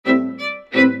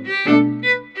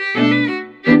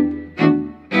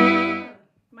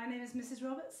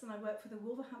Roberts and I work for the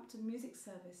Wolverhampton Music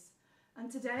Service,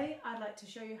 and today I'd like to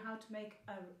show you how to make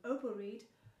an oboe reed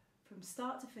from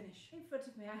start to finish. In front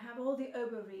of me I have all the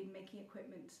oboe reed making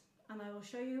equipment, and I will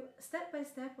show you step by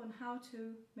step on how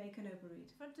to make an oboe reed.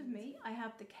 In front of me I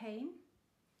have the cane,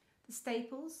 the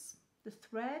staples, the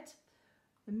thread,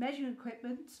 the measuring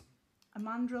equipment, a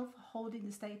mandrel for holding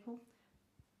the staple,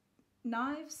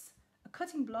 knives, a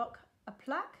cutting block, a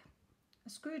plaque, a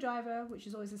screwdriver, which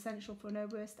is always essential for an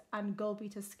oboist, and gold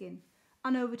beater skin,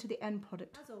 and over to the end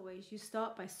product. As always, you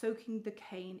start by soaking the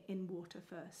cane in water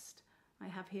first. I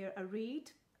have here a reed,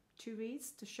 2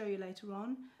 reeds to show you later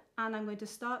on, and I'm going to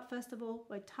start first of all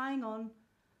by tying on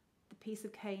the piece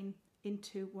of cane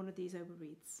into one of these oboe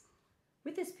reeds.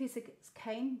 With this piece of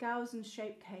cane, Gaussian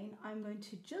shaped cane, I'm going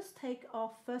to just take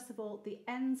off first of all the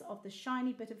ends of the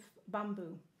shiny bit of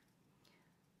bamboo.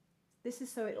 This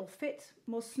is so it'll fit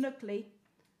more snugly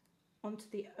onto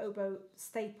the oboe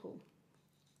staple,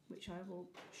 which I will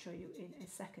show you in a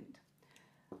second.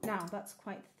 Now that's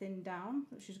quite thinned down,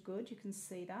 which is good, you can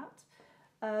see that.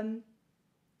 And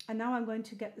now I'm going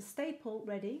to get the staple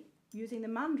ready using the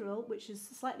mandrel, which is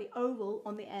slightly oval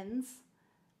on the ends,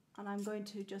 and I'm going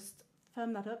to just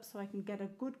firm that up so I can get a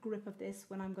good grip of this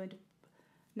when I'm going to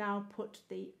now put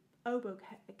the oboe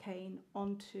cane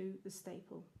onto the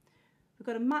staple. We've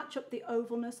got to match up the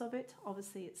ovalness of it,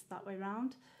 obviously it's that way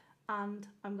round, and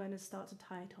I'm going to start to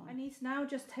tie it on. I need to now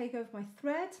just take over my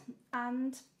thread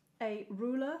and a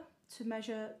ruler to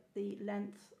measure the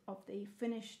length of the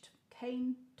finished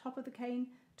cane, top of the cane,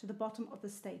 to the bottom of the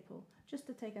staple. Just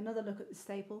to take another look at the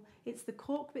staple, it's the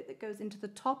cork bit that goes into the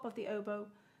top of the oboe,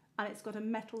 and it's got a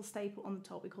metal staple on the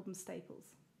top. We call them staples.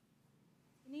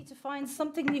 You need to find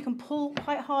something you can pull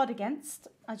quite hard against.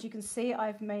 As you can see,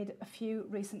 I've made a few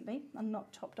recently and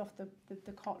not chopped off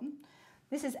the cotton.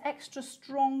 This is extra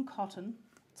strong cotton,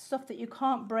 stuff that you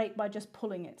can't break by just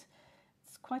pulling it.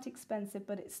 It's quite expensive,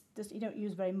 but it's just, you don't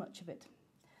use very much of it.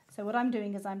 So what I'm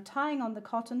doing is I'm tying on the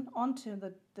cotton onto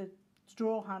the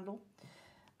drawer handle,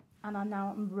 and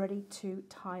I'm ready to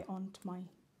tie onto my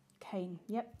cane.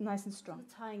 Yep, nice and strong.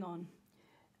 Tying on.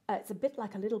 It's a bit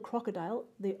like a little crocodile.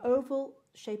 The oval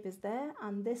shape is there,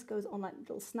 and this goes on like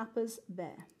little snappers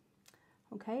there.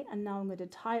 Okay, and now I'm going to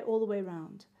tie it all the way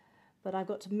around. But I've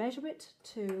got to measure it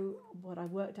to what I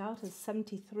worked out as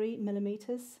 73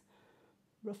 millimeters,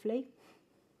 roughly.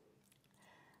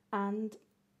 And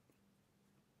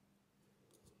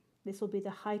this will be the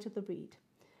height of the reed.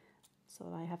 So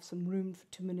I have some room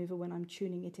to maneuver when I'm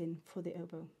tuning it in for the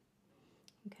oboe.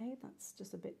 Okay, that's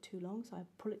just a bit too long, so I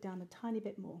pull it down a tiny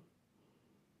bit more.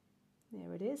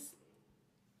 There it is.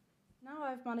 Now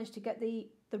I've managed to get the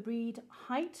reed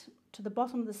height to the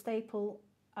bottom of the staple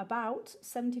about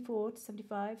 74 to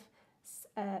 75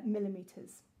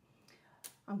 millimeters.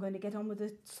 I'm going to get on with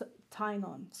the tying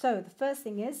on. So the first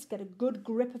thing is get a good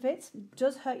grip of it. It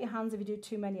does hurt your hands if you do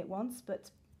too many at once, but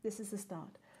this is the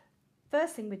start.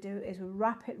 First thing we do is we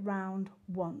wrap it round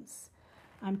once.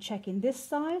 I'm checking this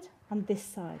side and this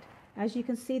side. As you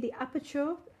can see, the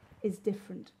aperture is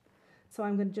different. So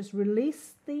I'm going to just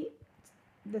release the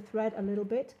thread a little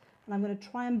bit, and I'm going to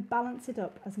try and balance it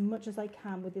up as much as I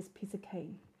can with this piece of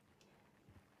cane.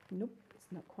 Nope,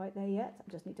 it's not quite there yet.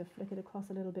 I just need to flick it across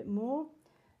a little bit more.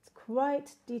 It's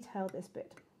quite detailed, this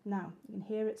bit. Now, you can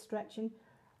hear it stretching.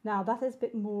 Now that is a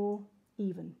bit more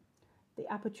even.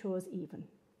 The aperture is even.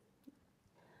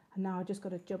 And now I've just got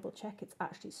to double check it's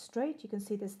actually straight. You can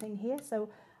see this thing here. So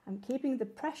I'm keeping the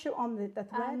pressure on the thread,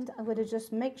 and I'm going to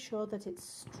just make sure that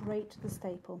it's straight to the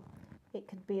staple. It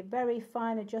could be a very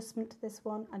fine adjustment to this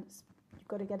one, and you've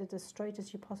got to get it as straight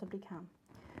as you possibly can.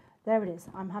 There it is.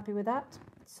 I'm happy with that.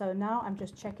 So now I'm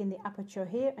just checking the aperture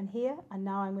here, and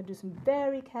now I'm going to do some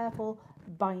very careful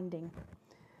binding.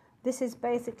 This is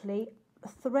basically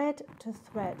thread to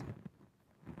thread,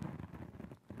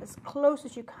 as close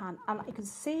as you can, and you can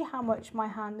see how much my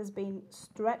hand has been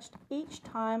stretched each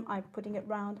time I'm putting it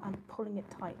round and pulling it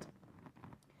tight.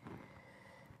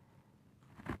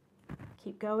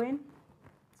 Keep going.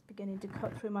 It's beginning to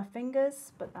cut through my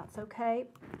fingers, but that's okay.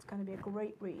 It's going to be a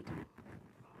great reed.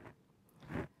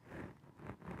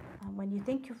 And when you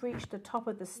think you've reached the top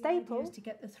of the staple, the idea is to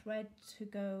get the thread to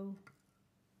go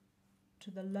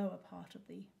to the lower part of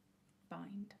the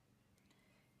bind.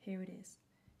 Here it is.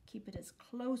 Keep it as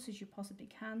close as you possibly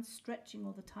can, stretching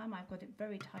all the time. I've got it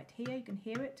very tight here, you can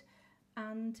hear it,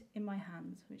 and in my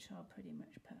hands, which are pretty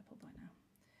much purple by now.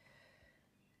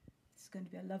 It's going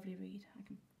to be a lovely reed. I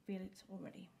can feel it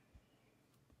already.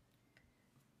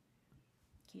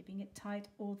 Keeping it tight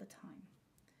all the time.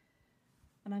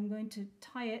 And I'm going to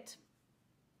tie it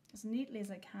as neatly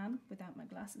as I can without my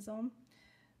glasses on.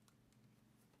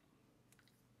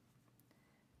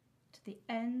 to the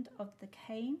end of the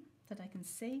cane that I can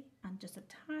see, and just a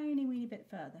tiny wee bit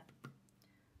further.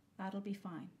 That'll be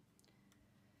fine.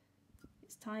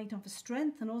 It's tying it on for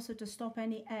strength and also to stop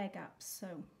any air gaps.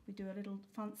 So we do a little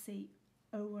fancy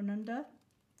over and under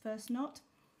first knot.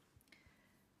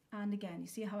 And again, you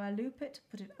see how I loop it,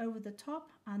 put it over the top,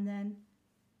 and then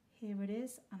here it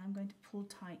is, and I'm going to pull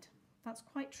tight. That's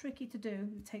quite tricky to do.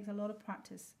 It takes a lot of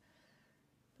practice.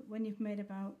 But when you've made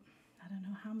about, I don't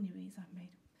know how many reeds I've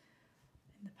made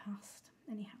in the past.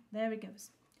 Anyhow, there it goes.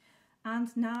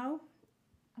 And now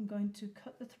I'm going to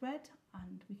cut the thread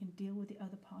and we can deal with the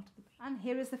other part of the bead. And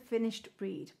here is the finished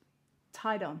bead,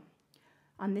 tied on.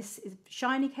 And this is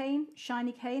shiny cane,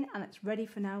 and it's ready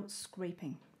for now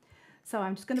scraping. So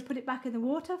I'm just going to put it back in the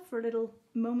water for a little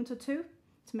moment or two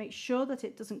to make sure that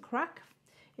it doesn't crack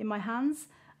in my hands.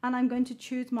 And I'm going to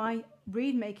choose my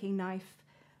reed making knife,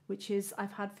 which is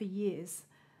I've had for years.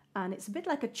 And it's a bit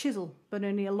like a chisel, but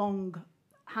only a long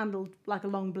handled, like a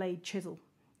long blade chisel.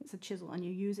 It's a chisel and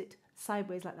you use it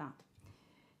sideways like that.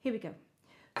 Here we go.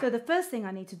 So the first thing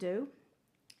I need to do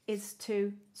is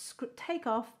to take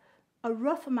off a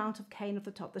rough amount of cane off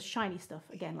the top, the shiny stuff,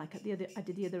 again, like at I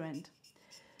did the other end.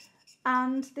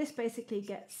 And this basically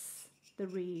gets the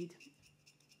reed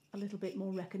a little bit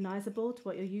more recognisable to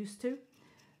what you're used to.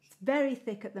 It's very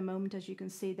thick at the moment, as you can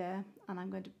see there, and I'm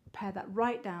going to pare that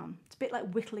right down. It's a bit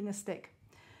like whittling a stick.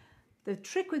 The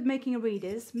trick with making a reed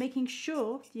is making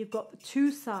sure you've got the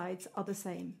two sides are the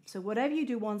same. So whatever you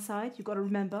do one side, you've got to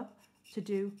remember to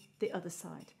do the other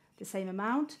side. The same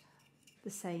amount,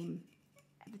 the same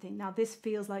everything. Now this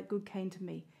feels like good cane to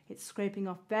me. It's scraping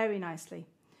off very nicely.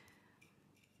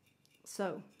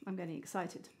 So I'm getting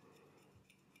excited.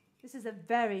 This is a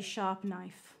very sharp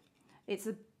knife. It's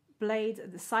a blade,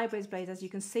 the sideways blade, as you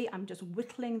can see. I'm just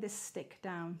whittling this stick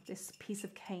down, this piece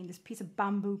of cane, this piece of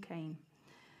bamboo cane.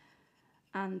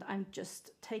 And I'm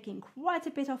just taking quite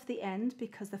a bit off the end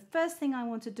because the first thing I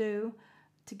want to do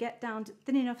to get down to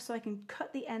thin enough so I can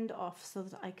cut the end off so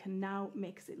that I can now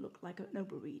make it look like an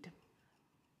oboe reed.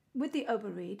 With the oboe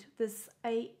reed, there's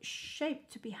a shape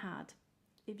to be had.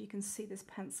 If you can see this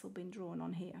pencil being drawn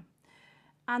on here.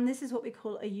 And this is what we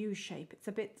call a U shape. It's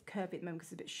a bit curvy at the moment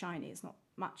because it's a bit shiny, it's not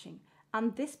matching.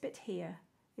 And this bit here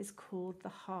is called the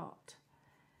heart.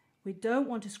 We don't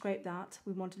want to scrape that.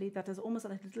 We want to leave that as almost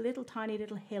like a little tiny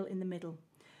little hill in the middle.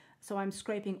 So I'm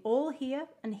scraping all here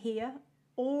and here,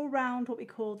 all around what we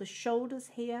call the shoulders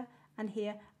here,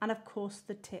 and of course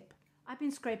the tip. I've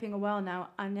been scraping a while now,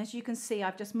 and as you can see,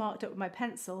 I've just marked it with my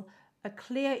pencil. A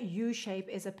clear U shape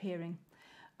is appearing.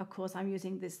 Of course, I'm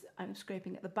using this, I'm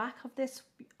scraping at the back of this,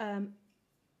 the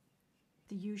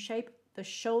U shape, the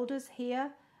shoulders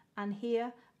here,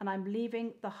 and I'm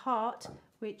leaving the heart,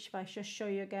 which if I just show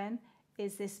you again,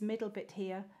 is this middle bit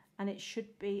here, and it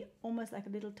should be almost like a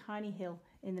little tiny hill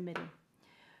in the middle.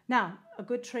 Now, a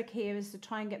good trick here is to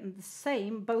try and get them the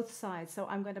same, both sides. So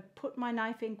I'm going to put my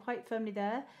knife in quite firmly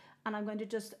there, and I'm going to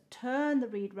just turn the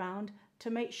reed round to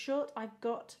make sure I've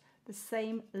got the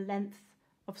same length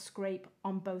of scrape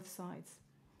on both sides.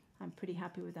 I'm pretty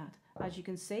happy with that. As you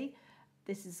can see,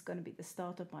 this is going to be the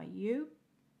start of my U,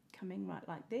 coming right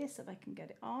like this, if I can get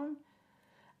it on.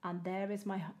 And there is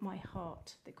my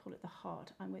heart. They call it the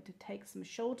heart. I'm going to take some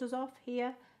shoulders off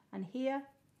here, and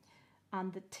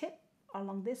the tip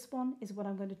along this one is what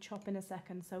I'm going to chop in a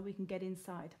second so we can get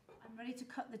inside. I'm ready to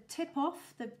cut the tip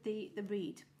off the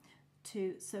reed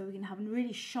so we can have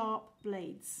really sharp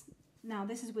blades. Now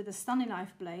this is with a Stanley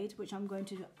knife blade, which I'm going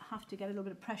to have to get a little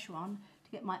bit of pressure on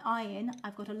to get my eye in.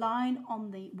 I've got a line on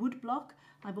the wood block.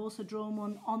 I've also drawn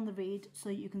one on the reed so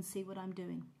you can see what I'm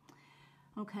doing.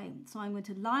 Okay, so I'm going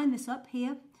to line this up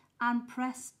here and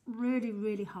press really,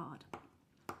 really hard.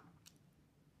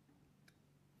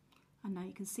 And now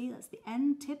you can see that's the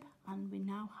end tip, and we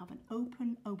now have an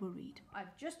open oboe reed.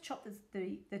 I've just chopped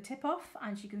the tip off,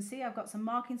 and as you can see I've got some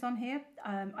markings on here.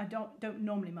 I don't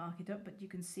normally mark it up, but you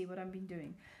can see what I've been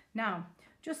doing. Now,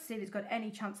 just to see if it's got any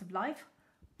chance of life.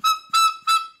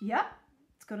 Yep,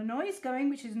 it's got a noise going,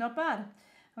 which is not bad.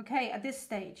 Okay, at this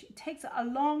stage, it takes a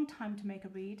long time to make a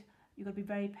reed. You've got to be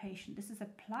very patient. This is a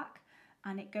plaque,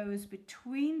 and it goes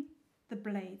between the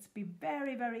blades. Be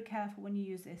very, very careful when you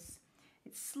use this.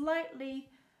 It's slightly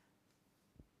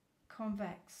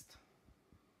convexed,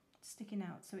 sticking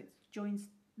out, so it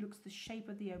looks the shape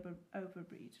of the oboe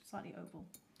reed, slightly oval.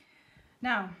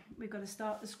 Now we've got to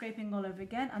start the scraping all over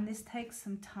again, and this takes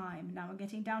some time. Now we're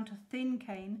getting down to thin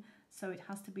cane, so it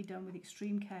has to be done with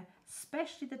extreme care,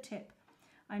 especially the tip.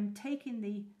 I'm taking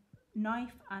the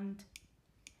knife and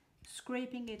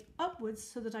scraping it upwards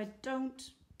so that I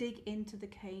don't dig into the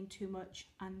cane too much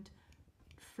and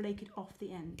flake it off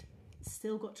the end. It's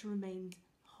still got to remain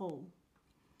whole.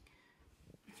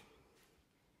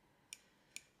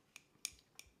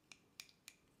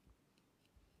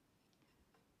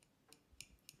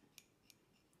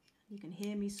 You can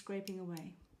hear me scraping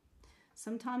away.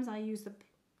 Sometimes I use the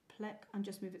pleck and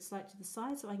just move it slightly to the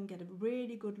side so I can get a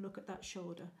really good look at that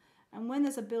shoulder. And when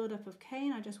there's a build-up of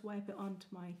cane, I just wipe it onto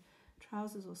my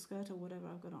trousers or skirt or whatever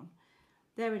I've got on.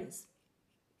 There it is.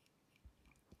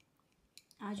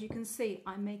 As you can see,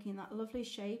 I'm making that lovely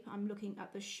shape. I'm looking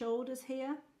at the shoulders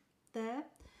here, there,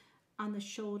 and the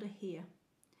shoulder here.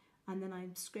 And then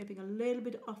I'm scraping a little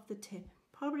bit off the tip,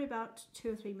 probably about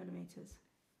 2 or 3 millimeters.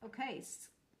 Okay,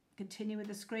 continue with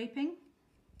the scraping.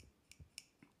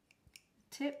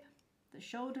 Tip, the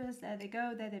shoulders, there they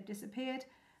go, there they've disappeared.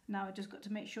 Now I just got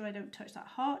to make sure I don't touch that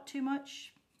heart too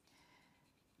much.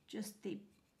 Just the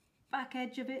back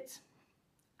edge of it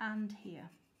and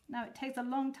here. Now it takes a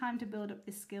long time to build up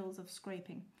the skills of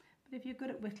scraping, but if you're good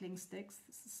at whittling sticks,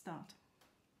 this is the start.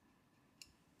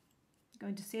 You're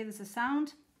going to see there's a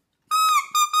sound.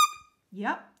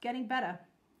 Yep, getting better.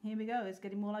 Here we go, it's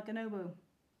getting more like an oboe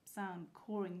sound,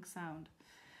 coring sound.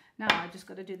 Now I've just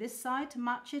got to do this side to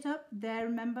match it up. There,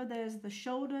 remember, there's the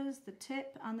shoulders, the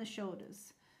tip and the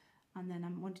shoulders. And then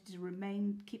I wanted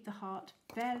to keep the heart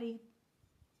fairly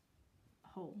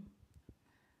whole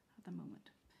at the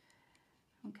moment.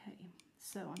 Okay,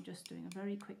 so I'm just doing a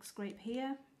very quick scrape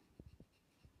here.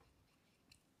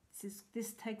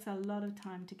 This takes a lot of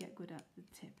time to get good at the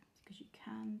tip because you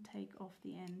can take off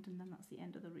the end and then that's the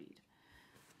end of the reed.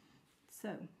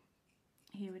 So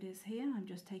here it is here. I'm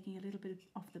just taking a little bit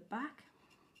off the back.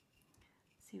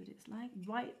 See what it's like,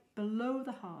 right below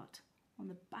the heart on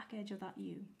the back edge of that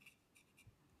U.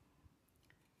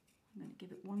 I'm going to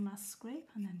give it one last scrape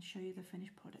and then show you the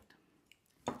finished product.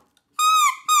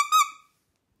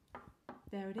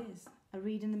 There it is, a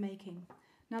reed in the making.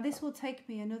 Now this will take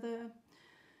me another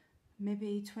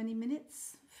maybe 20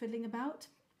 minutes fiddling about,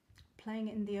 playing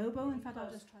it in the oboe. In fact, I'll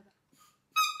just try that.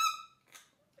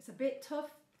 It's a bit tough,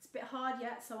 it's a bit hard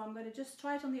yet, so I'm going to just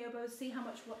try it on the oboe, see how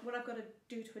much, what I've got to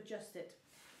do to adjust it.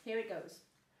 Here it goes.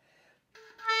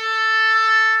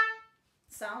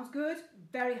 Sounds good,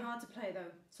 very hard to play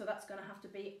though, so that's going to have to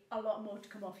be a lot more to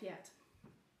come off yet.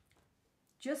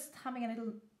 Just having a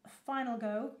little final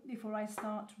go before I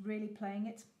start really playing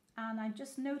it, and I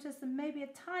just noticed there may be a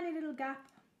tiny little gap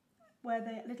where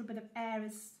the little bit of air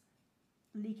is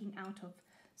leaking out of.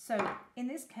 So in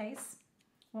this case,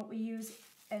 what we use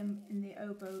in the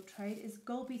oboe trade is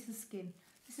gold beater skin.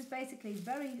 This is basically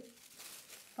very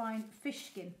fine fish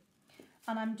skin.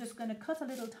 And I'm just going to cut a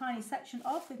little tiny section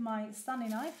off with my Stanley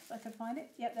knife, if I can find it.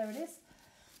 Yep, there it is.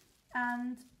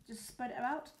 And just spread it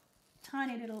out.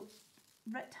 Tiny little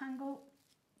rectangle.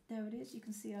 There it is. You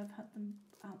can see I've had them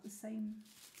out the same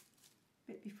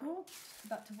bit before. Put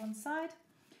that to one side.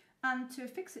 And to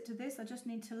fix it to this, I just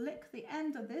need to lick the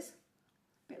end of this,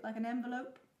 a bit like an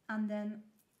envelope, and then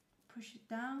push it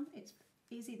down. It's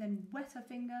easy. Then wet a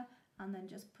finger and then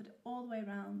just put it all the way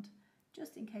around,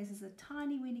 just in case there's a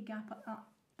tiny weeny gap at that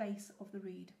base of the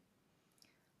reed.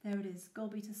 There it is,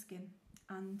 gold beater skin.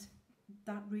 And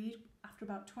that reed, after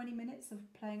about 20 minutes of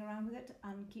playing around with it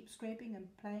and keep scraping and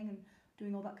playing and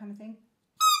doing all that kind of thing,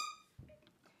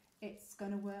 it's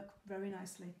going to work very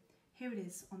nicely. Here it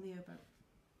is on the oboe.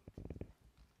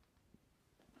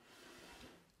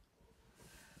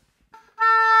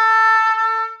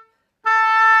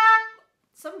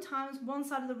 Sometimes one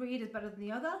side of the reed is better than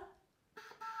the other.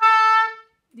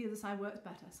 The other side works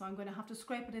better, so I'm going to have to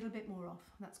scrape a little bit more off.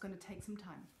 That's going to take some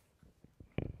time.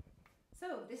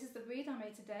 So this is the reed I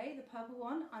made today, the purple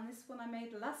one, and this one I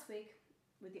made last week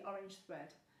with the orange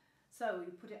thread. So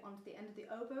you put it onto the end of the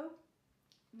oboe.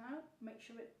 Now make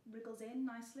sure it wriggles in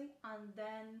nicely, and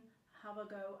then have a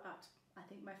go at, I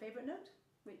think, my favourite note,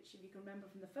 which, if you can remember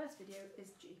from the first video,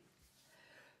 is G.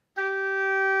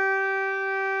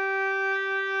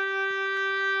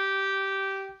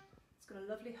 A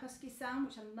lovely husky sound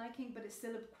which I'm liking, but it's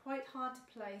still quite hard to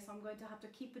play, so I'm going to have to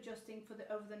keep adjusting for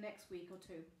over the next week or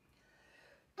two.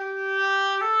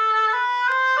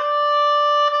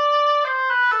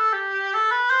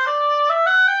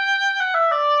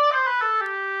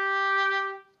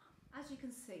 As you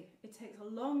can see, it takes a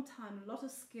long time, a lot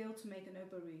of skill to make an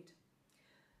oboe reed,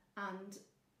 and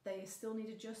they still need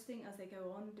adjusting as they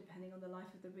go on, depending on the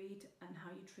life of the reed and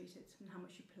how you treat it and how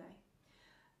much you play.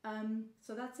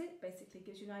 So that's it, basically.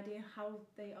 Gives you an idea how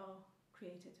they are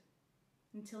created.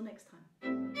 Until next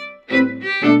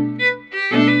time.